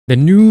The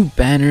new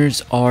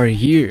banners are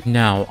here.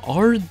 Now,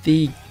 are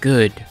they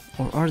good?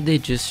 Or are they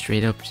just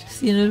straight up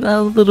just,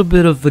 a little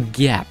bit of a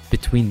gap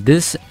between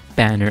this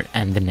banner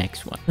and the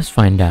next one? Let's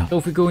find out. So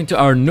if we go into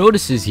our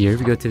notices here,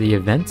 we go to the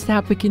events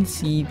tab, we can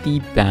see the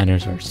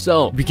banners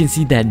ourselves. We can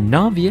see that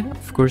Navia,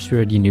 of course we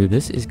already knew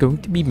this, is going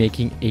to be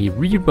making a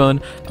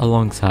rerun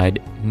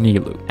alongside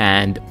Nilou.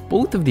 And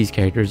both of these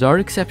characters are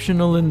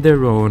exceptional in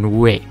their own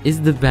way.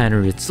 Is the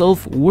banner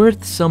itself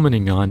worth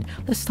summoning on?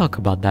 Let's talk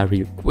about that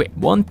real quick.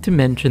 Want to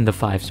mention the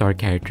 5-star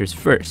characters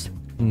first.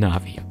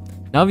 Navia.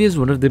 Navia is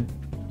one of the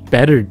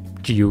better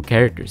Geo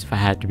characters, if I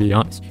had to be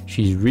honest.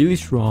 She's really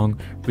strong,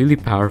 really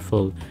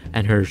powerful,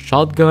 and her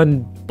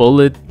shotgun,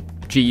 bullet,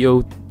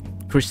 Geo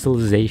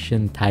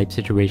crystallization type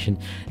situation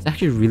is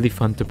actually really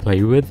fun to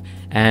play with.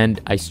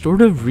 And I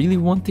sort of really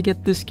want to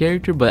get this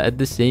character, but at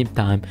the same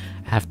time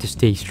I have to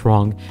stay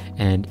strong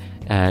and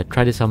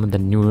try to summon the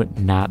new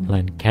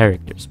Natlan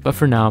characters. But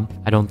for now,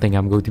 I don't think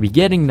I'm going to be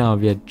getting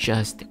Navia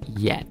just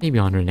yet. Maybe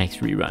on her next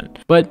rerun.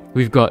 But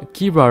we've got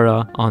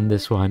Kirara on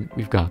this one.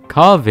 We've got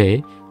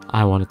Kaveh.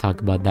 I want to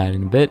talk about that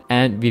in a bit.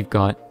 And we've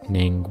got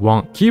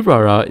Ningguang.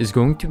 Kirara is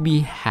going to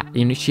be,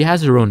 she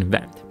has her own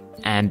event.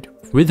 And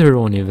with her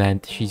own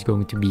event, she's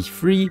going to be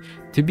free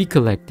to be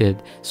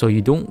collected. So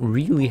you don't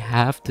really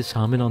have to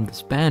summon on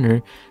this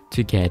banner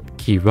to get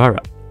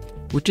Kirara,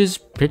 which is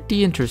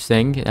pretty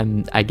interesting.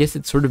 And I guess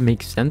it sort of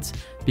makes sense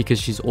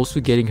because she's also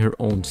getting her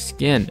own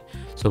skin.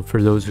 So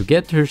for those who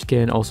get her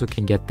skin, also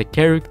can get the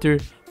character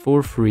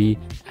for free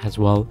as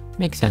well.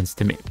 Makes sense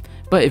to me.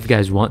 But if you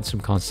guys want some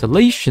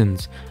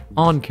constellations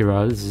on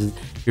Kirara, this is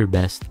your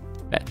best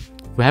bet.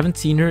 We haven't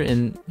seen her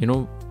in,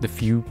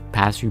 the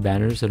past few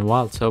banners in a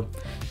while, so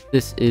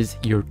this is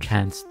your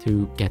chance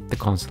to get the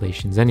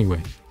constellations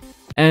anyway.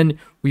 And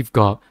we've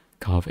got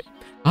Kaveh.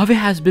 Kaveh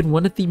has been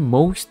one of the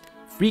most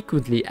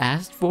frequently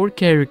asked for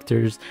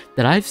characters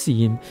that I've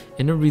seen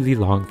in a really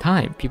long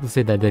time. People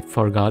say that they've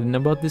forgotten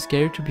about this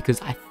character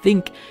because I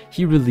think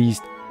he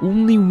released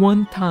only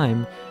one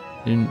time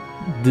in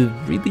the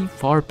really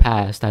far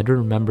past. I don't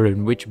remember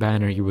in which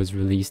banner he was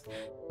released,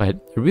 but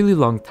a really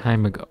long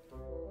time ago.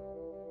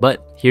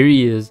 But here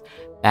he is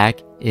back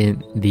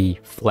in the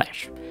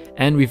flesh.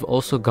 And we've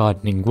also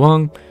got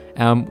Ningguang.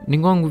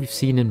 Ningguang we've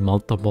seen in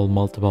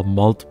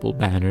multiple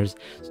banners,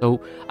 so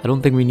I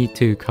don't think we need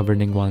to cover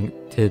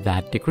Ningguang to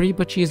that degree,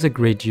 but she is a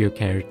great Geo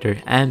character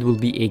and will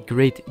be a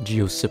great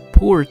Geo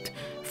support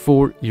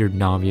for your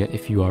Navia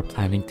if you are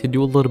planning to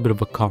do a little bit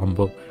of a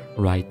combo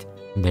right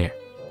there.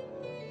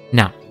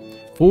 Now,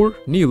 for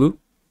Nilou,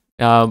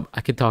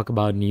 I could talk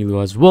about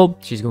Nilou as well.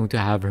 She's going to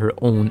have her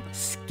own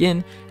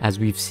skin, as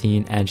we've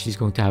seen, and she's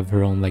going to have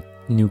her own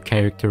new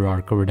character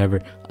arc or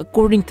whatever,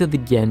 according to the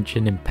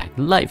Genshin Impact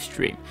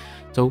livestream.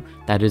 So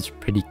that is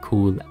pretty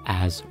cool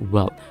as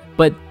well.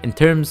 But in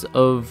terms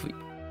of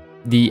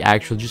the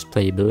actual just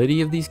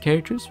playability of these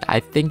characters, I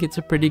think it's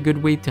a pretty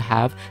good way to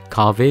have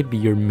Kaveh be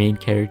your main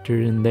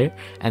character in there,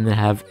 and then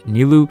have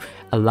Nilou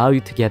allow you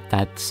to get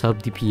that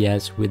sub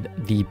DPS with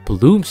the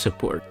Bloom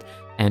support.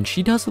 And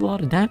she does a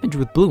lot of damage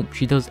with Bloom.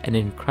 She does an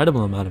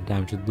incredible amount of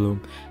damage with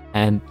Bloom.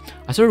 And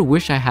I sort of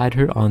wish I had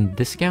her on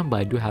this account, but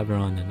I do have her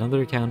on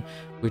another account,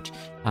 which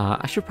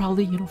I should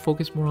probably,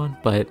 focus more on.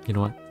 But you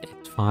know what?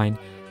 It's fine.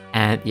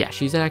 And yeah,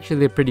 she's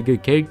actually a pretty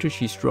good character.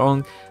 She's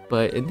strong,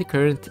 but in the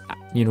current,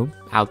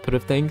 output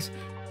of things,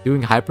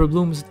 doing Hyper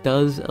Blooms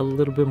does a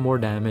little bit more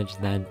damage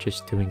than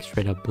just doing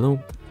straight up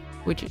Bloom,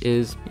 which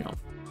is,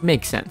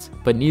 makes sense.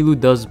 But Nilou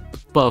does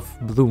buff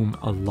Bloom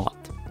a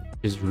lot,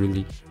 which is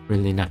really,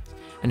 really nice.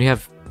 And you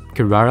have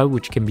Kirara,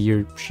 which can be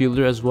your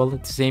shielder as well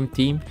at the same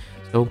team.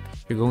 So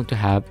you're going to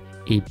have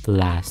a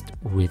blast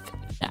with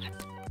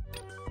that.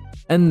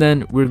 And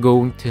then we're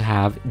going to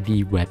have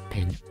the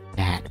weapon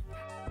banner.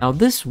 Now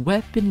this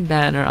weapon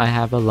banner I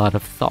have a lot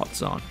of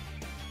thoughts on.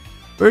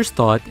 First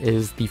thought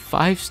is the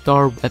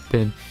 5-star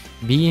weapon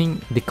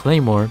being the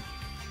Claymore,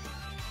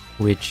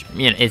 which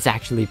it's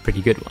actually a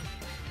pretty good one.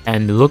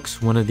 And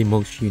looks one of the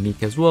most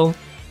unique as well.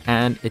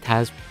 And it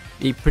has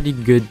a pretty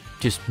good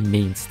just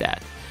main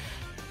stat.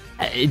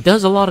 It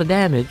does a lot of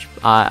damage,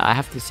 I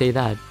have to say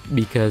that,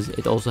 because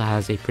it also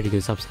has a pretty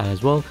good substat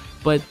as well.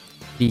 But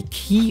the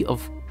key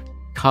of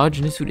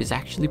Kajna suit is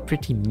actually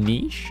pretty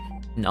niche.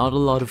 Not a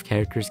lot of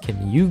characters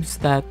can use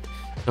that.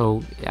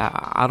 So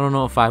I don't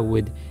know if I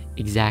would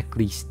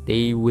exactly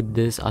stay with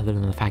this, other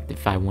than the fact that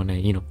if I want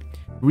to,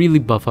 really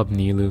buff up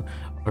Nilou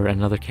or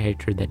another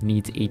character that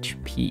needs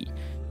HP.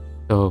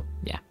 So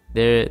yeah,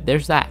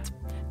 there's that.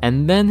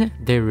 And then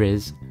there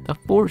is the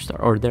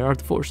 4-star, or there are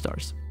the 4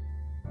 stars.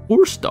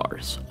 4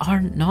 stars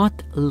are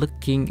not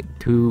looking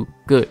too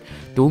good.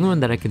 The only one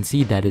that I can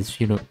see that is,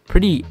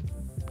 pretty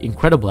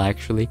incredible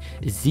actually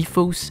is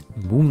xiphos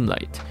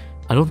Moonlight.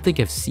 I don't think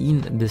I've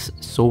seen this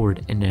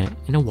sword in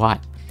a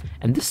while.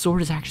 And this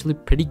sword is actually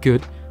pretty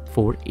good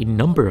for a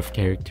number of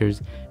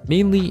characters.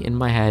 Mainly in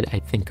my head, I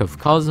think of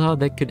Kaza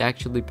that could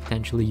actually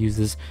potentially use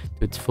this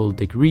to its full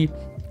degree.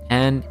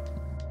 And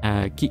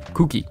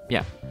Cookie.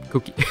 Yeah,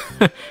 Cookie.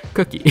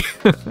 Cookie.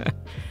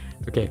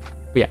 Okay,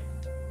 but yeah.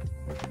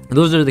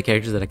 Those are the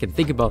characters that I can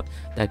think about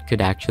that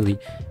could actually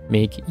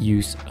make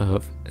use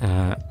of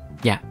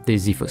yeah, the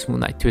xiphos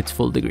moonlight to its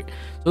full degree.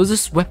 So is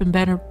this weapon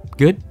banner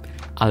good?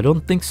 I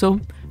don't think so,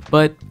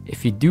 but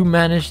if you do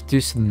manage to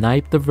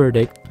snipe the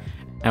verdict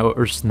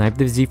or snipe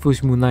the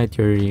xiphos moonlight,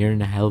 you're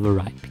in a hell of a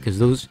ride, because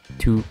those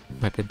two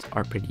weapons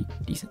are pretty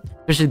decent,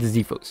 especially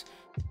the xiphos,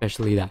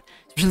 especially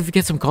if you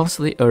get some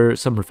constantly or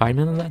some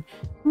refinement on that,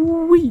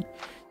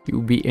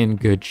 you'll be in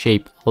good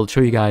shape. I'll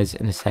show you guys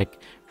in a sec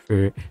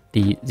for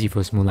the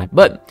xiphos moonlight.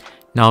 But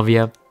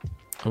navia,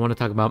 I want to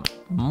talk about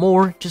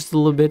more just a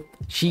little bit.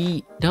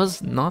 She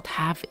does not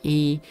have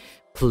a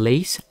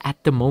place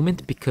at the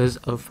moment because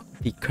of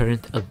the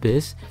current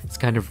abyss. It's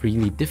kind of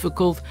really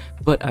difficult,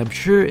 but I'm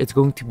sure it's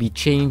going to be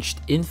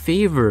changed in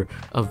favor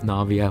of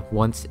navia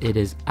once it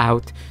is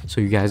out, so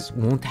you guys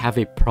won't have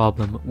a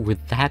problem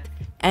with that,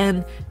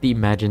 and the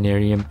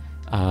imaginarium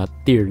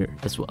theater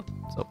as well.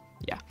 So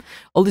yeah,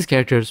 all these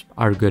characters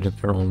are good in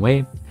their own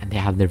way, and they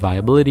have their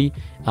viability.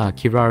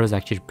 Kirara is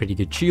actually a pretty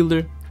good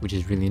shielder, which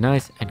is really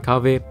nice, and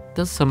Kaveh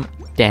does some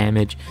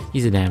damage.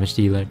 He's a damage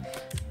dealer,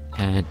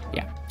 and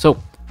yeah. So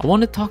I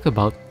want to talk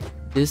about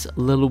this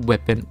little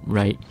weapon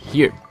right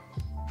here.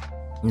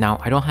 Now,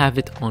 I don't have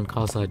it on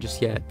Kaza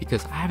just yet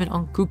because I have it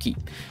on Kuki.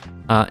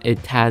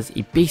 It has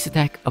a base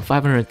attack of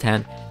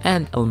 510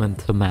 and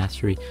elemental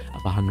mastery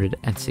of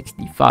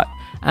 165.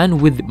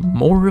 And with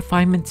more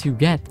refinements you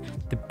get,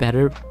 the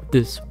better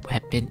this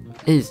weapon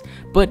is.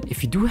 But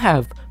if you do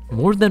have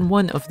more than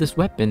one of this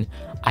weapon,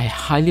 I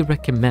highly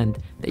recommend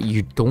that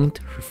you don't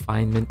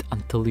refinement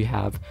until you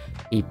have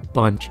a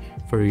bunch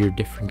for your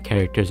different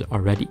characters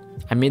already.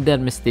 I made that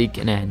mistake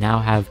and I now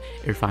have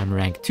a refinement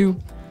rank 2,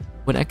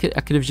 when I could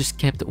have just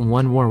kept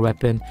one more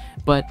weapon,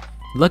 but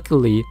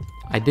luckily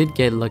I did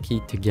get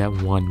lucky to get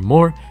one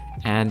more,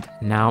 and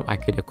now I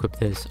could equip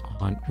this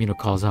on, you know,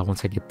 Kaza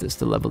once I get this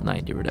to level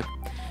 90 or whatever.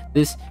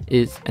 This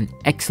is an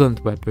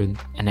excellent weapon,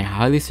 and I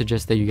highly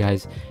suggest that you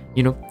guys,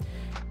 you know,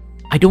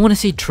 I don't want to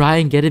say try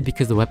and get it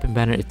because the weapon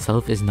banner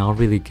itself is not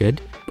really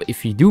good, but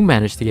if you do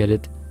manage to get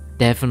it,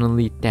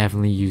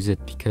 definitely use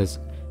it, because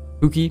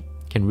Kuki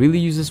can really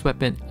use this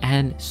weapon,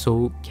 and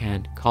so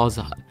can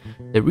Kaza.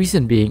 The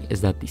reason being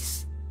is that the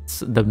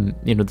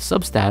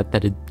substat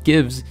that it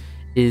gives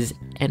is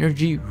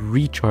energy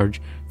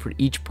recharge for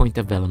each point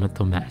of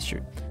elemental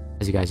mastery.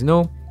 As you guys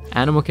know,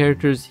 animal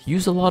characters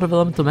use a lot of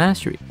elemental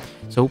mastery,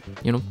 so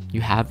you know, you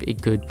have a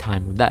good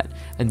time with that.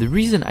 And the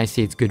reason I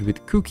say it's good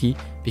with Kuki,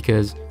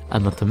 because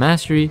elemental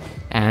mastery,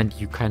 and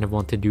you kind of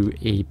want to do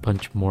a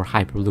bunch more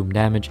hyperloom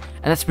damage,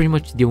 and that's pretty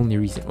much the only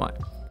reason why.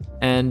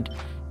 And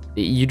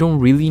you don't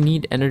really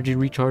need energy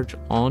recharge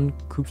on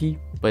Kuki,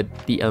 but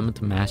the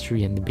elemental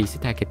mastery and the base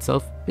attack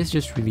itself is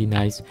just really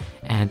nice,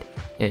 and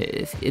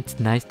it's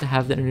nice to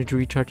have the energy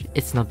recharge.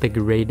 It's not the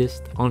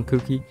greatest on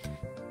Kuki,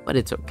 but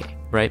it's okay,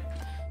 right?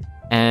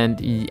 And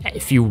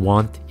if you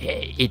want,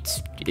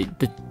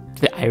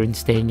 the iron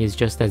sting is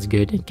just as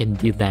good and can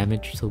deal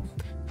damage, so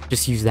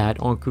just use that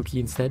on Kuki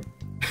instead.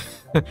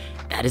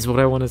 That is what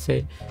I want to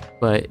say,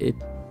 but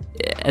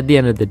at the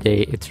end of the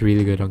day, it's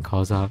really good on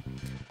Kaza.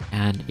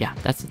 And yeah,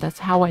 that's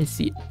how I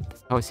see it.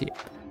 That's how I see it.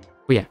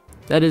 But yeah,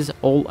 that is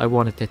all I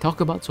wanted to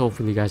talk about. So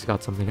hopefully you guys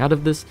got something out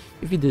of this.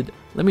 If you did,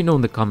 let me know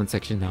in the comment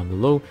section down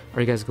below.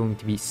 Are you guys going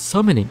to be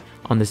summoning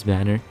on this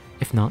banner?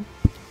 If not,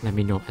 let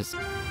me know as